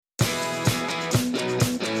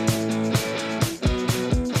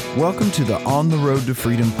Welcome to the On the Road to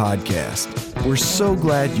Freedom podcast. We're so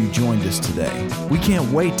glad you joined us today. We can't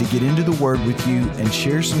wait to get into the Word with you and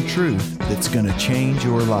share some truth that's going to change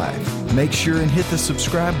your life. Make sure and hit the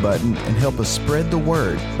subscribe button and help us spread the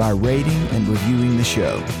word by rating and reviewing the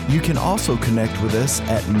show. You can also connect with us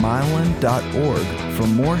at mylan.org for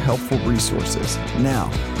more helpful resources.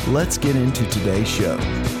 Now, let's get into today's show.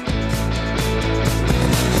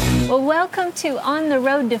 Well, welcome to On the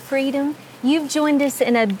Road to Freedom. You've joined us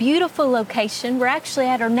in a beautiful location. We're actually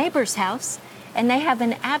at our neighbor's house, and they have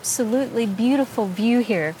an absolutely beautiful view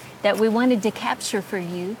here that we wanted to capture for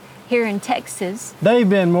you here in Texas. They've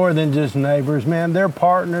been more than just neighbors, man. They're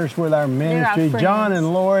partners with our ministry. They're our John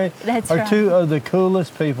and Lori are two of the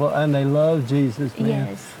coolest people, and they love Jesus, man.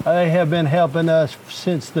 Yes. They have been helping us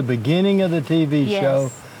since the beginning of the TV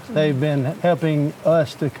show. They've been helping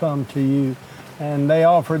us to come to you. And they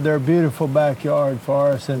offered their beautiful backyard for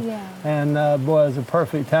us, and boy, it was a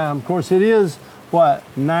perfect time. Of course, it is,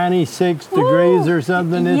 96 degrees or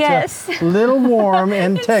something? It's a little warm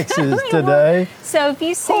in Texas today. So if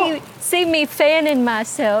you see me fanning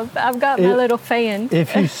myself, I've got my little fan.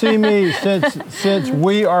 If you see me, since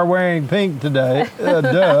we are wearing pink today,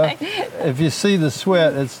 if you see the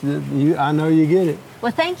sweat, I know you get it.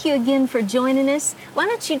 Well, thank you again for joining us. Why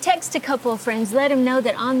don't you text a couple of friends, let them know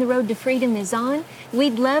that On the Road to Freedom is on.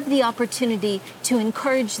 We'd love the opportunity to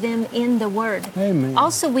encourage them in the Word. Amen.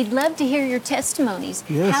 Also, we'd love to hear your testimonies.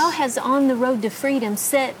 Yes. How has On the Road to Freedom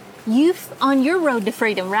set you on your road to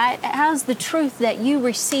freedom, right? How's the truth that you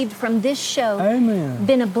received from this show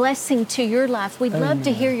been a blessing to your life? We'd love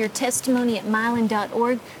to hear your testimony at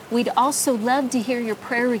mylan.org. We'd also love to hear your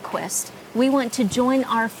prayer request. We want to join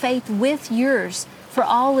our faith with yours for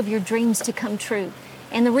all of your dreams to come true.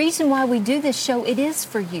 And the reason why we do this show, it is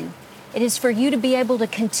for you. It is for you to be able to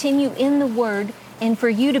continue in the Word and for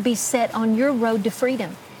you to be set on your road to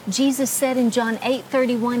freedom. Jesus said in John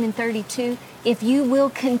 8:31 and 32, if you will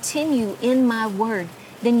continue in my Word,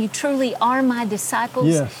 then you truly are my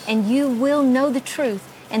disciples, and you will know the truth,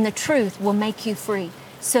 and the truth will make you free.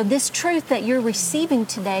 So this truth that you're receiving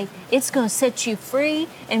today, it's going to set you free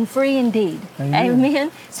and free indeed.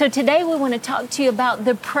 Amen. So today we want to talk to you about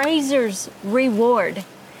the praiser's reward.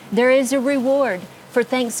 There is a reward for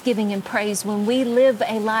thanksgiving and praise when we live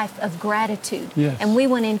a life of gratitude. And we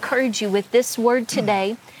want to encourage you with this word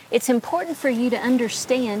today. It's important for you to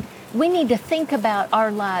understand we need to think about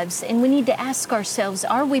our lives and we need to ask ourselves,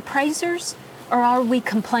 are we praisers or are we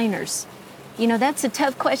complainers? You know, that's a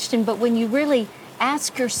tough question, but when you really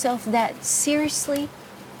ask yourself that seriously,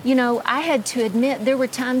 you know, I had to admit there were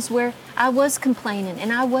times where I was complaining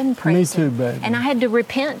and I wasn't praising. Me too, baby. And I had to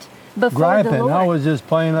repent before griping. the Lord. I was just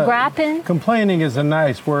playing up. Griping. Complaining is a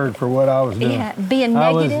nice word for what I was doing. Yeah, being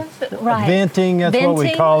negative. Right. Venting, that's what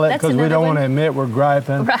we call it, because we don't want to admit we're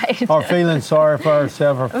griping. Right. Or feeling sorry for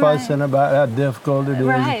ourselves or fussing about how difficult it is.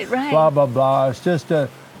 Right. Blah, blah, blah.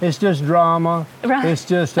 It's just drama. Right. It's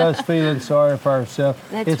just us feeling sorry for ourselves.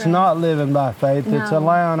 It's not living by faith. No. It's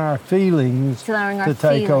allowing our feelings to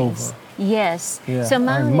take over. Yes. Yeah, so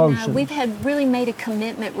Molly and I, we've really made a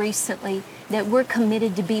commitment recently that we're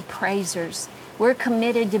committed to be praisers. We're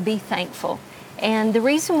committed to be thankful. And the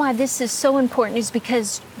reason why this is so important is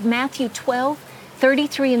because Matthew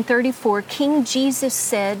 12:33 and 34, King Jesus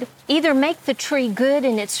said, either make the tree good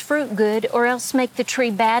and its fruit good, or else make the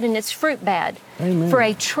tree bad and its fruit bad. Amen. For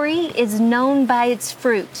a tree is known by its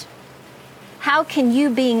fruit. How can you,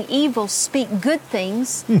 being evil, speak good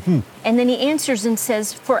things? And then he answers and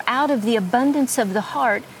says, for out of the abundance of the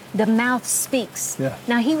heart, the mouth speaks. Yeah.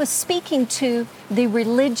 Now, he was speaking to the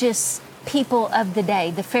religious people of the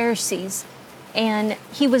day, the Pharisees, and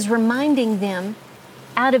he was reminding them,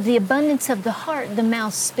 out of the abundance of the heart, the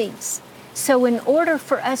mouth speaks. So in order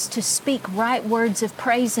for us to speak right words of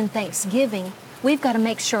praise and thanksgiving, we've got to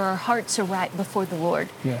make sure our hearts are right before the Lord.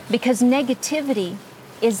 Yes. Because negativity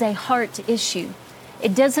is a heart issue.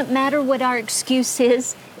 It doesn't matter what our excuse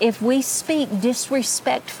is. If we speak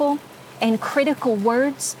disrespectful and critical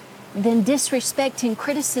words, then disrespect and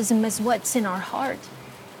criticism is what's in our heart.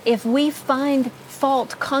 If we find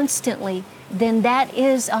fault constantly, then that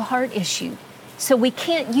is a heart issue. So we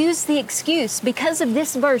can't use the excuse because of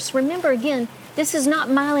this verse. Remember again, this is not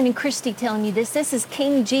Mylan and Christy telling you this. This is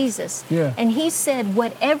King Jesus. Yeah. And he said,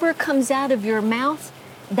 whatever comes out of your mouth,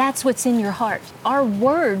 that's what's in your heart. Our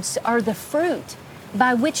words are the fruit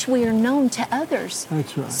by which we are known to others.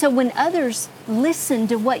 That's right. So when others listen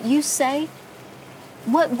to what you say,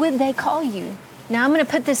 what would they call you? Now I'm going to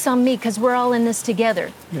put this on me because we're all in this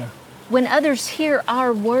together. Yeah. When others hear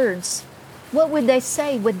our words, what would they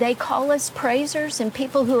say? Would they call us praisers and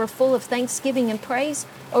people who are full of thanksgiving and praise?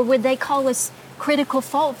 Or would they call us critical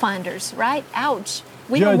fault finders, right? Ouch.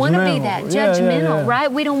 We don't want to be that. Judgmental,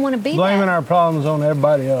 right? We don't want to be Blaming our problems on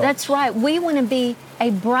everybody else. That's right. We want to be a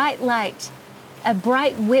bright light, a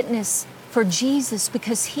bright witness for Jesus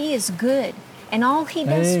because He is good. And all He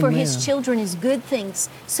does for His children is good things.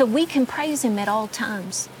 So we can praise Him at all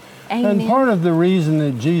times. Amen. And part of the reason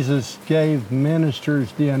that Jesus gave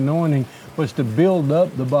ministers the anointing was to build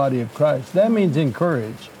up the body of Christ. That means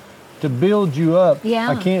encourage. To build you up. Yeah.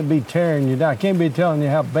 I can't be tearing you down. I can't be telling you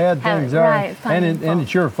how bad things are. Right, and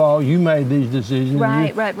it's your fault. You made these decisions.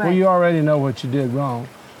 Right. Well, you already know what you did wrong.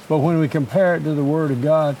 But when we compare it to the Word of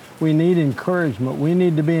God, we need encouragement. We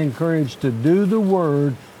need to be encouraged to do the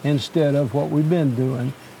Word instead of what we've been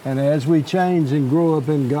doing. And as we change and grow up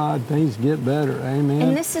in God, things get better. Amen.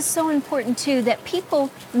 And this is so important, too, that people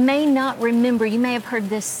may not remember. You may have heard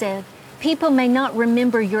this said. People may not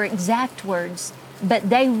remember your exact words, but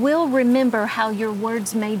they will remember how your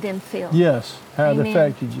words made them feel. Yes, how it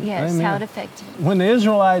affected you. Yes, Amen. how it affected you. When the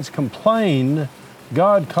Israelites complained,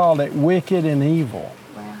 God called it wicked and evil.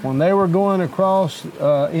 Wow. When they were going across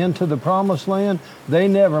into the Promised Land, they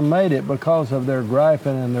never made it because of their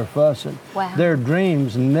griping and their fussing. Wow. Their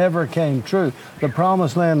dreams never came true. The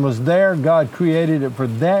Promised Land was there. God created it for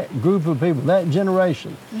that group of people, that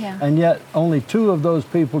generation. Yeah. And yet only 2 of those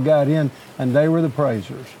people got in, and they were the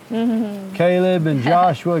praisers. Mm-hmm. Caleb and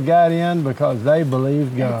Joshua got in because they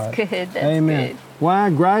believed God. That's good. That's Amen. good. Why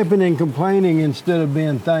griping and complaining instead of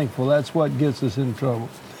being thankful? That's what gets us in trouble.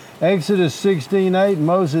 Exodus 16:8,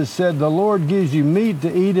 Moses said, "The Lord gives you meat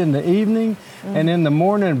to eat in the evening, and in the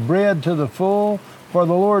morning bread to the full, for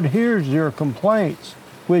the Lord hears your complaints,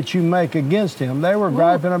 which you make against Him." They were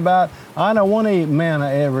griping about, I don't want to eat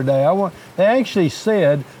manna every day. They actually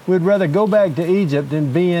said, we'd rather go back to Egypt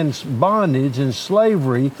than be in bondage and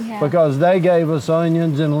slavery because they gave us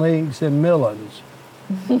onions and leeks and melons.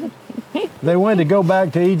 They wanted to go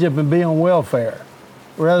back to Egypt and be on welfare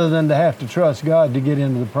rather than to have to trust God to get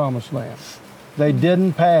into the Promised Land. They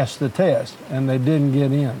didn't pass the test, and they didn't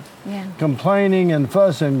get in. Yeah. Complaining and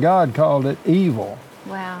fussing, God called it evil.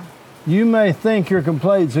 Wow. You may think your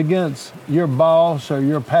complaints against your boss or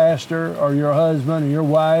your pastor or your husband or your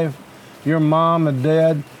wife, your mom and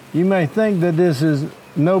dad, you may think that this is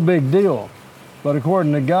no big deal. But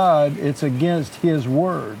according to God, it's against His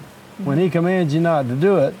Word. When He commands you not to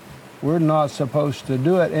do it, we're not supposed to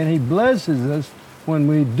do it. And He blesses us when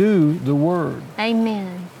we do the Word.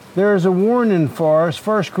 Amen. There is a warning for us.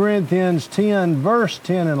 1 Corinthians 10, verse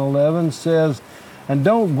 10 and 11 says, "And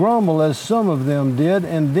don't grumble as some of them did,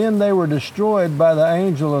 and then they were destroyed by the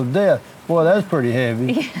angel of death." Boy, that's pretty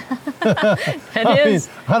heavy. I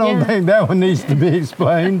don't think that one needs to be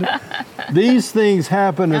explained. These things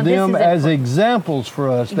happened to them as examples for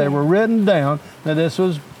us. They were written down. Now, this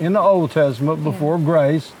was in the Old Testament before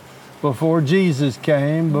grace, before Jesus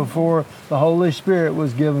came, before the Holy Spirit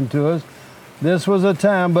was given to us. This was a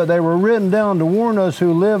time, but they were written down to warn us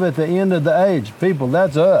who live at the end of the age. People,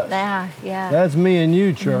 that's us. That's me and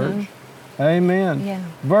you, church. Amen. Yeah.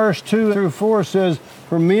 Verse 2 through 4 says,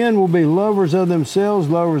 "For men will be lovers of themselves,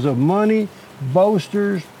 lovers of money,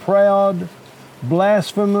 boasters, proud,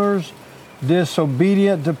 blasphemers,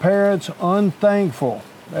 disobedient to parents, unthankful."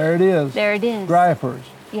 There it is. There it is. Gripers.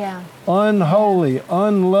 Yeah. Unholy,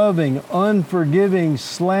 unloving, unforgiving,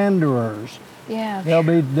 slanderers. Yeah.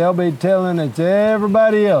 They'll be telling it to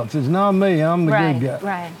everybody else. It's not me. I'm the good guy.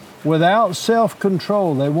 Right. Without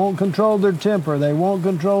self-control. They won't control their temper. They won't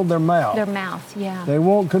control their mouth. Their mouth, yeah. They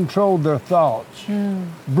won't control their thoughts.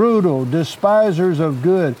 Brutal, despisers of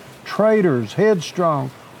good, traitors,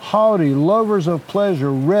 headstrong, haughty, lovers of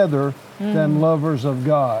pleasure rather than lovers of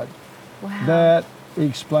God. Wow. That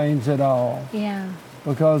explains it all. Yeah.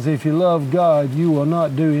 Because if you love God, you will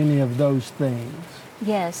not do any of those things.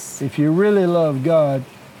 Yes. If you really love God,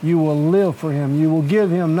 you will live for Him. You will give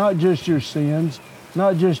Him not just your sins,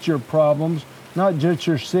 not just your problems, not just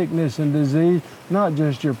your sickness and disease, not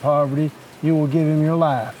just your poverty. You will give Him your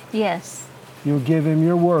life. Yes. You'll give Him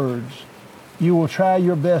your words. You will try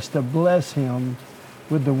your best to bless Him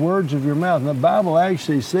with the words of your mouth. And the Bible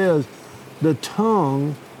actually says the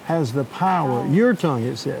tongue has the power, your tongue,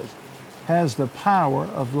 it says, has the power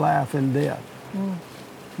of life and death.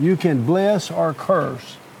 You can bless or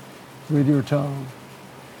curse with your tongue.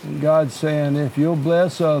 And God's saying, if you'll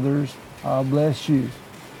bless others, I'll bless you.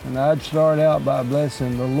 And I'd start out by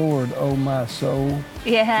blessing the Lord, oh my soul.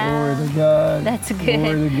 Yeah. Glory to God. That's good.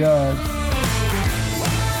 Glory to God.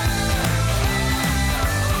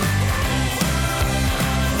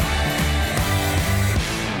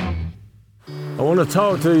 I want to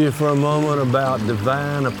talk to you for a moment about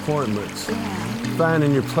divine appointments,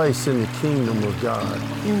 finding your place in the kingdom of God.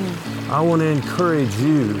 I want to encourage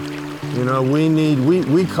you. You know,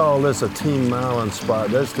 we call this a Team Mylon spot.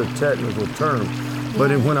 That's the technical term. But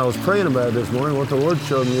when I was praying about it this morning, what the Lord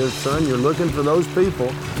showed me is, son, you're looking for those people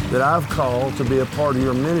that I've called to be a part of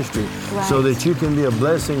your ministry, so that you can be a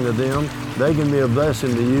blessing to them, they can be a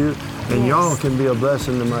blessing to you, and y'all can be a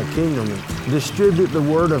blessing to my kingdom. Distribute the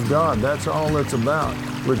Word of God. That's all it's about.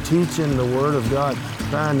 We're teaching the Word of God,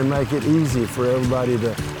 trying to make it easy for everybody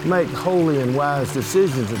to make holy and wise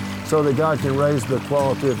decisions so that God can raise the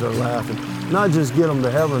quality of their life. And not just get them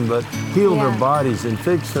to heaven, but heal their bodies and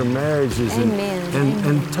fix their marriages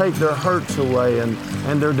and take their hurts away and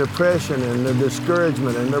their depression and their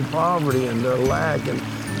discouragement and their poverty and their lack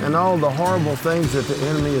and all the horrible things that the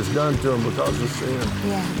enemy has done to them because of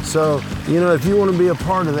sin. So, you know, if you want to be a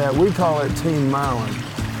part of that, we call it Team Mylon.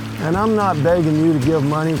 And I'm not begging you to give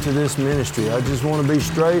money to this ministry. I just want to be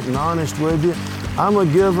straight and honest with you. I'm a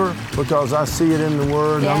giver because I see it in the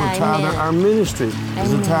Word. I'm a tither. Our ministry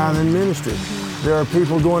is a tithing ministry. There are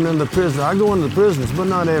people going into prison. I go into the prisons, but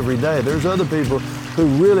not every day. There's other people who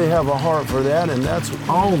really have a heart for that, and that's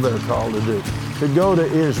all they're called to do. To go to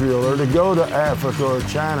Israel or to go to Africa or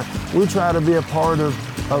China. We try to be a part of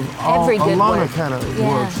a lot of kind of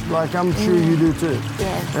works, like I'm sure you do too.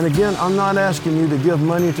 And again, I'm not asking you to give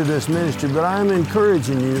money to this ministry, but I am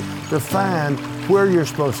encouraging you to find where you're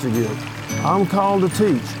supposed to give. I'm called to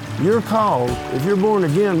teach. You're called, if you're born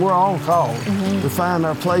again, we're all called to find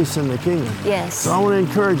our place in the kingdom. So I want to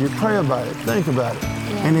encourage you, pray about it, think about it.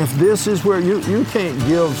 And if this is where you can't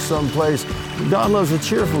give someplace, God loves a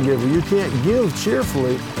cheerful giver. You can't give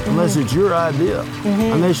cheerfully unless it's your idea,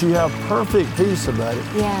 unless you have perfect peace about it.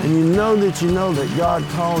 And you know that God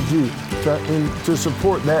called you to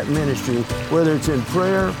support that ministry, whether it's in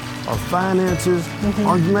prayer or finances,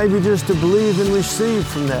 or maybe just to believe and receive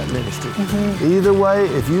from that ministry. Either way,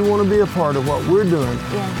 if you want to be a part of what we're doing,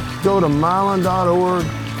 go to mylon.org,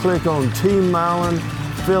 click on Team Mylon,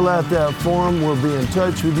 fill out that form. We'll be in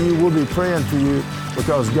touch with you. We'll be praying for you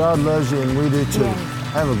because God loves you and we do too.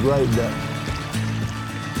 Have a great day.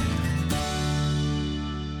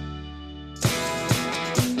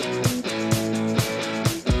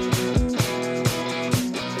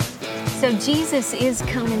 So Jesus is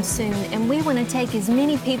coming soon, and we want to take as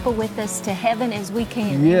many people with us to heaven as we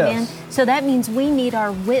can. Amen? So that means we need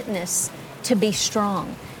our witness to be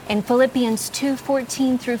strong. And Philippians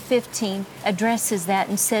 2:14 through 15 addresses that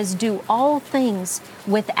and says, do all things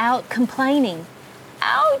without complaining.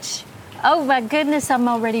 Ouch! Oh my goodness, I'm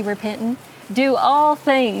already repenting. Do all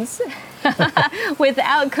things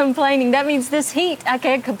without complaining. That means this heat. I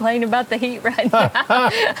can't complain about the heat right now.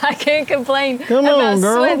 I can't complain about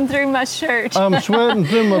sweating through my shirt. I'm sweating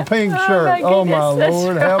through my pink shirt. Oh my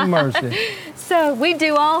Lord, have mercy. So we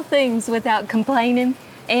do all things without complaining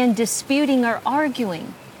and disputing or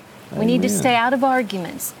arguing. We need to stay out of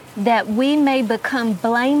arguments, that we may become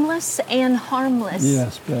blameless and harmless.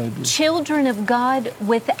 Yes, baby. Children of God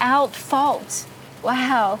without fault.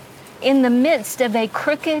 Wow. In the midst of a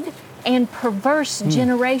crooked and perverse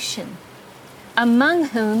generation, among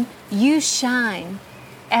whom you shine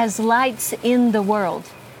as lights in the world.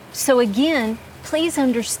 So again, please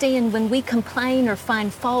understand, when we complain or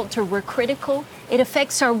find fault or we're critical, it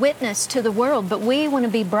affects our witness to the world, but we want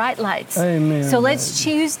to be bright lights. Amen. So let's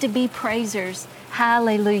choose to be praisers.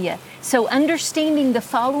 Hallelujah. So understanding the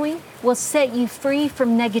following will set you free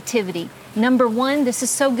from negativity. Number one, this is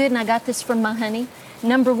so good, and I got this from my honey.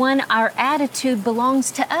 Number one, our attitude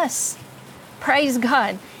belongs to us. Praise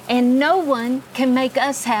God. And no one can make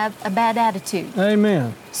us have a bad attitude.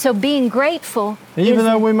 Amen. So being grateful, even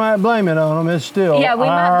though we might blame it on them, it's still we our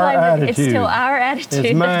might blame attitude. It's still our attitude.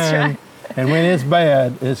 It's mine. That's right. And when it's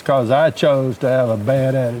bad, it's because I chose to have a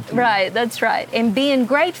bad attitude. Right, that's right. And being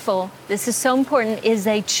grateful, this is so important, is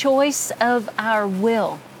a choice of our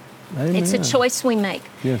will. Amen. It's a choice we make.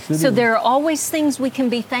 Yes, it so is. there are always things we can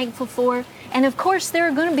be thankful for. And of course, there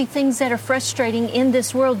are going to be things that are frustrating in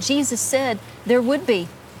this world. Jesus said there would be.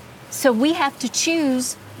 So we have to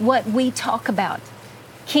choose what we talk about.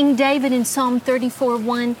 King David in Psalm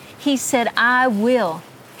 34:1, he said, I will.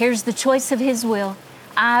 Here's the choice of his will.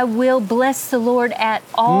 I will bless the Lord at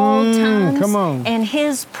all times. Come on. And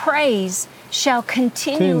his praise shall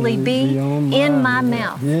continually be in my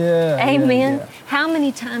mouth. Yeah. Amen. Yeah. How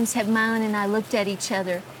many times have Mylon and I looked at each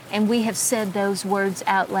other and we have said those words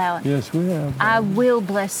out loud? Yes, we have. I will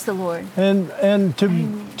bless the Lord. And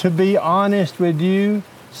to be honest with you,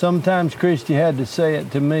 sometimes Christy had to say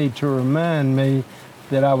it to me to remind me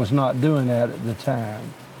that I was not doing that at the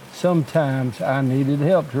time. Sometimes I needed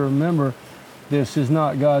help to remember this is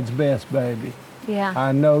not God's best, baby. Yeah.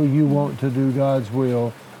 I know you want to do God's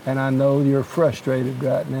will, and I know you're frustrated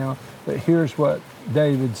right now, but here's what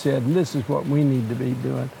David said, and this is what we need to be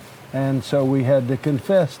doing. And so we had to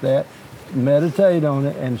confess that, meditate on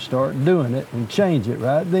it, and start doing it, and change it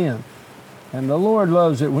right then. And the Lord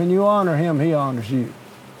loves it. When you honor Him, He honors you.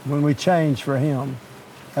 When we change for Him,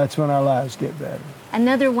 that's when our lives get better.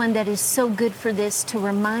 Another one that is so good for this, to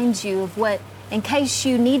remind you of what, in case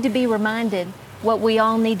you need to be reminded, what we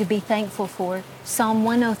all need to be thankful for. Psalm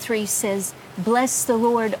 103 says, "Bless the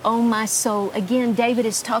Lord, O my soul." Again, David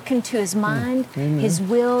is talking to his mind, his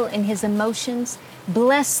will, and his emotions.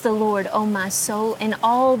 "Bless the Lord, O my soul, and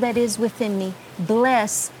all that is within me.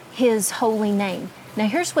 Bless His holy name." Now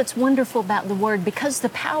here's what's wonderful about the Word. Because the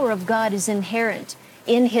power of God is inherent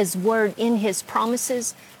in His Word, in His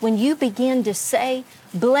promises, when you begin to say,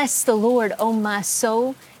 "Bless the Lord, O my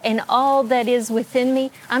soul, and all that is within me,"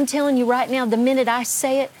 I'm telling you right now, the minute I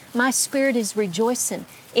say it, my spirit is rejoicing.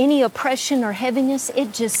 Any oppression or heaviness,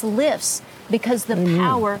 it just lifts, because the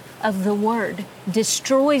power of the Word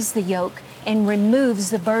destroys the yoke and removes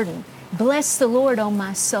the burden. "Bless the Lord, O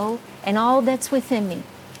my soul, and all that's within me."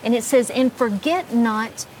 And it says, "And forget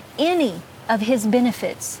not any of His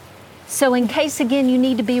benefits." So in case, again, you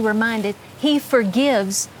need to be reminded, He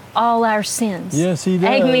forgives all our sins. Yes, He does.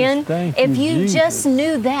 Amen. Thank if you Jesus. just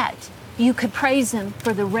knew that, you could praise Him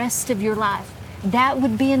for the rest of your life. That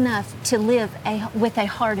would be enough to live with a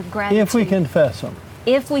heart of gratitude. If we confess them.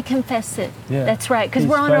 If we confess it. Yeah. That's right, because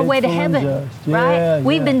He's we're on our way to faithful and heaven, just. right? Yeah,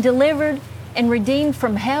 We've yeah. been delivered and redeemed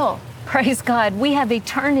from hell. Praise God. We have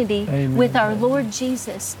eternity Amen. with our Lord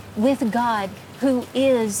Jesus, with God, who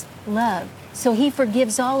is love. So He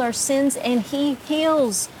forgives all our sins, and He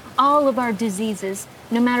heals all of our diseases.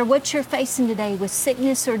 No matter what you're facing today with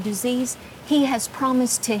sickness or disease, He has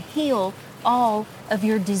promised to heal all of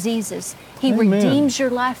your diseases. He Amen. redeems your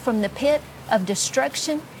life from the pit of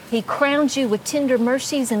destruction. He crowns you with tender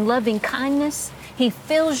mercies and loving kindness. He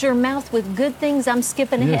fills your mouth with good things. I'm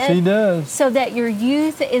skipping ahead. Yes, He does. So that your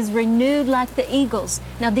youth is renewed like the eagles.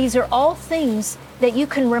 Now, these are all things that you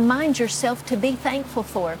can remind yourself to be thankful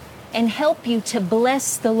for and help you to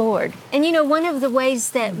bless the Lord. And you know, one of the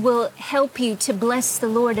ways that will help you to bless the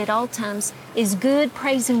Lord at all times is good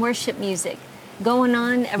praise and worship music going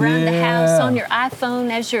on around the house, on your iPhone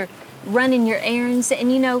as you're running your errands.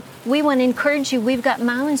 And you know, we want to encourage you. We've got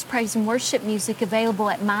Mylan's praise and worship music available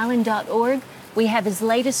at mylan.org. We have his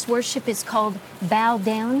latest worship. It's called Bow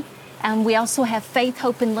Down. And we also have Faith,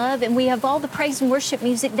 Hope, and Love. And we have all the praise and worship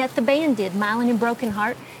music that the band did, Mylan and Broken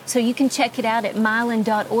Heart. So you can check it out at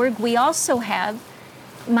mylan.org. We also have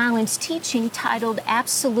Mylan's teaching titled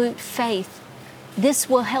Absolute Faith. This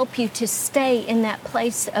will help you to stay in that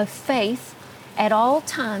place of faith at all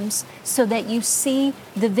times, so that you see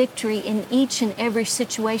the victory in each and every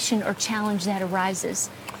situation or challenge that arises.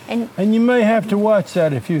 And you may have to watch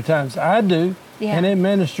that a few times. I do. Yeah. And it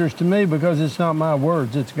ministers to me, because it's not my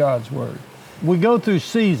words, it's God's word. We go through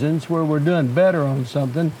seasons where we're doing better on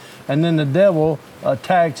something, and then the devil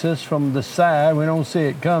attacks us from the side. We don't see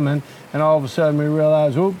it coming, and all of a sudden we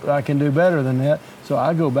realize, oop, I can do better than that. So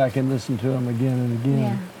I go back and listen to him again and again.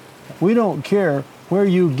 Yeah. We don't care where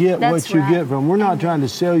you get That's what you right. get from. We're not trying to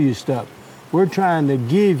sell you stuff. We're trying to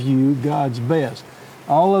give you God's best.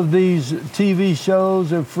 All of these TV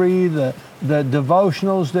shows are free. The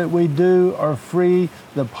devotionals that we do are free.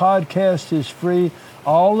 The podcast is free.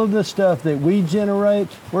 All of the stuff that we generate,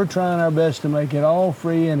 we're trying our best to make it all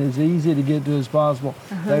free and as easy to get to as possible.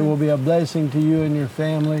 They will be a blessing to you and your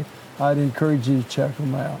family. I'd encourage you to check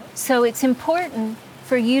them out. so it's important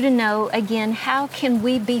for you to know, again, how can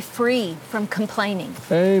we be free from complaining?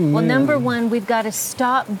 Amen. Well, number one, we've got to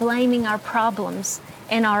stop blaming our problems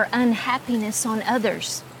and our unhappiness on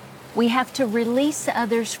others. We have to release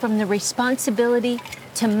others from the responsibility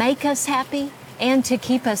to make us happy and to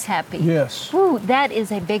keep us happy. Yes. Woo, that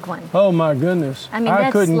is a big one. Oh my goodness. I mean,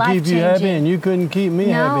 that's couldn't keep you happy life-changing. and you couldn't keep me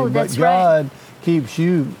No, happy. But that's right. God keeps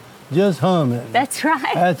you just humming. That's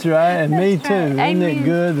right. That's right. And me That's too. right. Isn't Amen. it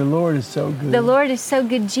good? The Lord is so good. The Lord is so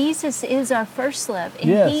good. Jesus is our first love, and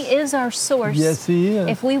Yes. He is our source. Yes, He is.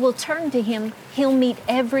 If we will turn to Him, He'll meet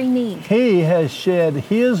every need. He has shed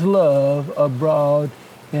His love abroad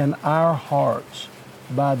in our hearts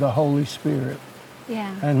by the Holy Spirit.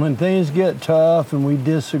 Yeah. And when things get tough and we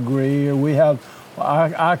disagree, or we have,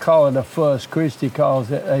 I call it a fuss, Christy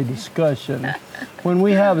calls it a discussion. When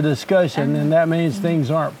we have a discussion, then that means things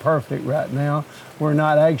aren't perfect right now. We're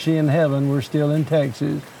not actually in heaven, we're still in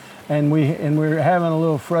Texas. And we're having a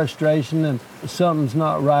little frustration and something's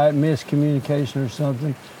not right, miscommunication or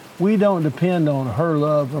something. We don't depend on her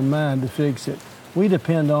love or mine to fix it. We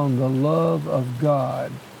depend on the love of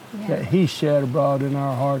God that He shed abroad in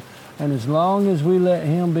our heart. And as long as we let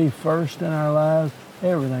Him be first in our lives,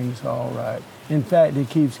 everything's all right. In fact, it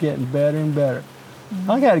keeps getting better and better.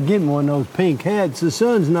 I got to get me one of those pink hats. The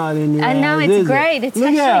sun's not in your eyes. I know, it's great. It's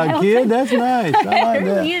Look out, kid. That's nice. I like it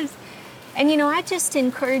that. really is. And I just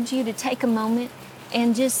encourage you to take a moment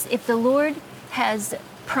and just, if the Lord has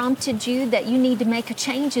prompted you that you need to make a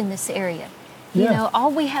change in this area, all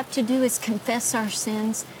we have to do is confess our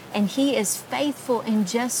sins, and He is faithful and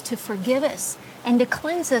just to forgive us and to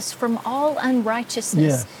cleanse us from all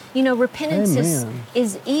unrighteousness. Repentance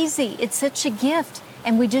is easy. It's such a gift,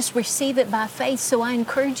 and we just receive it by faith. So I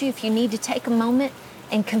encourage you, if you need to take a moment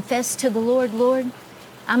and confess to the Lord, Lord,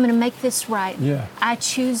 I'm going to make this right. Yeah. I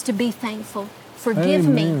choose to be thankful. Forgive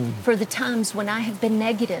me for the times when I have been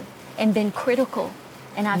negative and been critical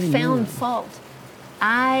and I found fault.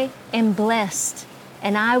 I am blessed,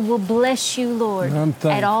 and I will bless you, Lord,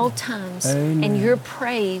 at all times. And your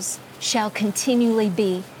praise shall continually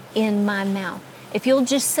be in my mouth. If you'll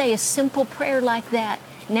just say a simple prayer like that,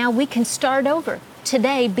 now we can start over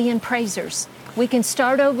today being praisers. We can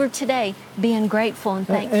start over today being grateful and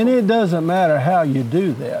thankful. And it doesn't matter how you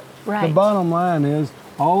do that. Right. The bottom line is,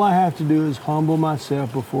 all I have to do is humble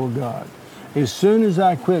myself before God. As soon as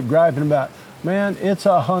I quit griping about, man, it's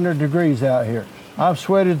 100 degrees out here. I've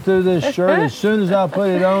sweated through this shirt. As soon as I put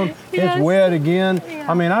it on, it's wet again.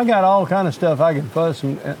 I mean, I got all kind of stuff I can fuss,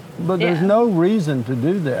 but there's no reason to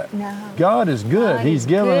do that. No. God is good. He's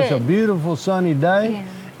given us a beautiful sunny day.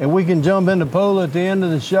 And we can jump in the pool at the end of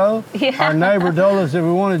the show. Our neighbor told us if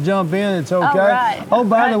we want to jump in, it's okay. Right. Oh,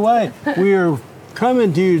 by the way, we are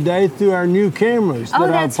coming to you today through our new cameras that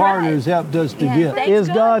our partners helped us to get. Is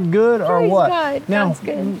God good or what? God. Now,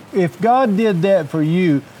 if God did that for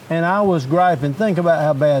you and I was griping, think about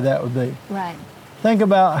how bad that would be. Right. Think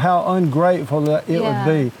about how ungrateful it would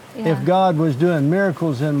be if God was doing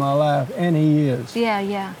miracles in my life, and He is.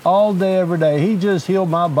 All day, every day. He just healed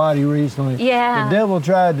my body recently. The devil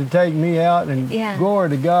tried to take me out, and glory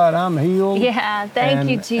to God, I'm healed. Thank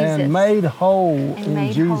you, Jesus. And made whole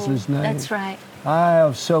in Jesus' name. That's right. I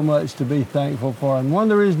have so much to be thankful for. And one of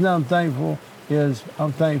the reasons I'm thankful is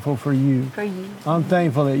I'm thankful for you. For you. I'm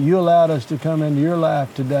thankful that you allowed us to come into your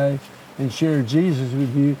life today and share Jesus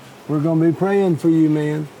with you. We're going to be praying for you,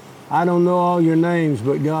 man. I don't know all your names,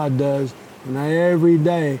 but God does. And every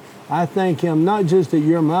day, I thank Him not just that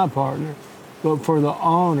you're my partner, but for the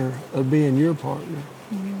honor of being your partner,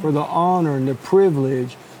 for the honor and the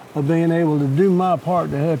privilege of being able to do my part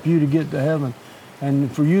to help you to get to heaven,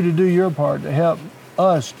 and for you to do your part to help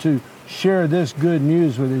us to share this good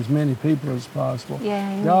news with as many people as possible.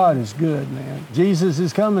 God is good, man. Jesus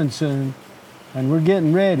is coming soon, and we're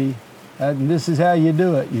getting ready. And this is how you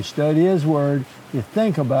do it. You study His Word, you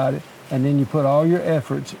think about it, and then you put all your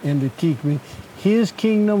efforts into keeping His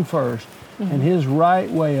kingdom first and His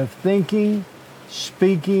right way of thinking,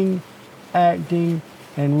 speaking, acting,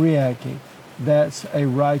 and reacting. That's a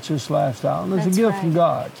righteous lifestyle. And it's a gift from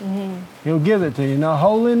God. He'll give it to you. Now,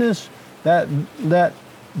 holiness, that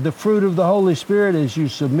the fruit of the Holy Spirit, as you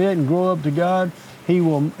submit and grow up to God, He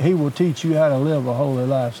will teach you how to live a holy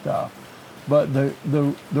lifestyle. But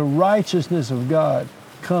the righteousness of God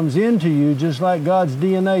comes into you just like God's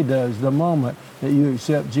DNA does the moment that you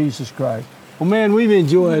accept Jesus Christ. Well, man, we've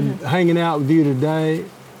enjoyed hanging out with you today.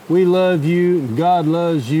 We love you, and God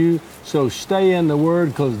loves you. So stay in the Word,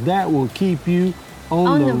 because that will keep you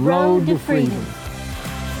on the road to freedom.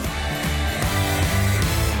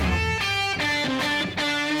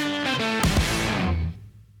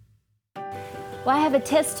 Well, I have a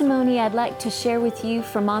testimony I'd like to share with you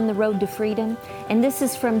from On the Road to Freedom, and this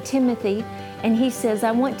is from Timothy, and he says, I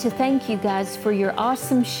want to thank you guys for your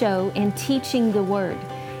awesome show and teaching the Word.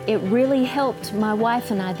 It really helped my wife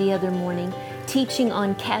and I the other morning, teaching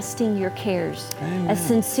on casting your cares. Amen. A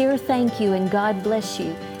sincere thank you, and God bless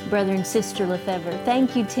you, brother and sister Lefevre.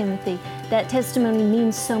 Thank you, Timothy. That testimony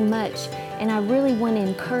means so much, and I really want to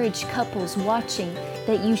encourage couples watching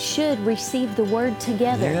that you should receive the Word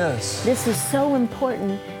together. Yes. This is so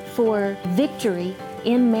important for victory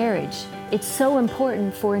in marriage. It's so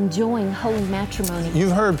important for enjoying holy matrimony.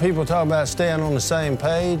 You've heard people talk about staying on the same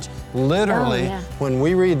page. Literally, when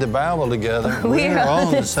we read the Bible together, we're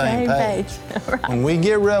on the same page. Right. When we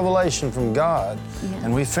get revelation from God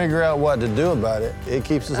and we figure out what to do about it, it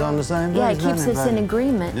keeps us on the same page. Yeah, it keeps us in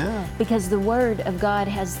agreement because the Word of God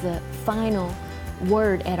has the final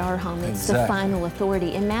word at our home. It's the final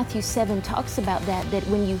authority. And Matthew 7 talks about that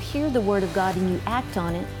when you hear the Word of God and you act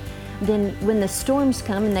on it, then when the storms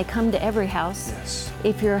come, and they come to every house,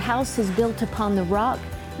 if your house is built upon the rock,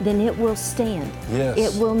 then it will stand. Yes.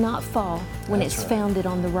 It will not fall when That's it's right. founded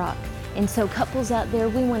on the rock. And so couples out there,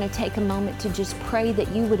 we want to take a moment to just pray that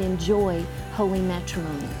you would enjoy holy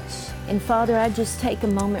matrimony. Yes. And Father, I just take a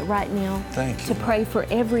moment right now Thank you, to Lord. pray for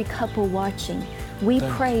every couple watching. We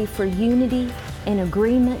Thank pray for unity and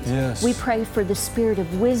agreement. Yes. We pray for the spirit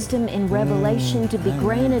of wisdom and revelation to be Amen.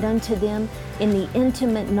 granted unto them in the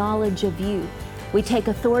intimate knowledge of you. We take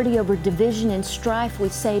authority over division and strife. We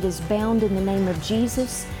say it is bound in the name of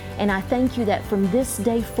Jesus. And I thank you that from this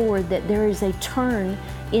day forward that there is a turn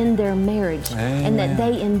in their marriage. And that Amen.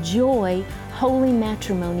 they enjoy holy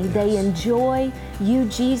matrimony. Yes. They enjoy you,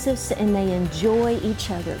 Jesus, and they enjoy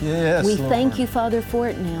each other. Yes, we Lord. thank you, Father, for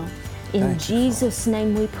it now. In Thank you, Jesus'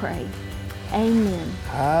 name we pray. Amen.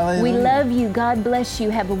 Hallelujah. We love you. God bless you.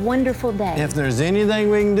 Have a wonderful day. If there's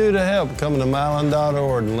anything we can do to help, come to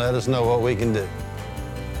Milan.org and let us know what we can do.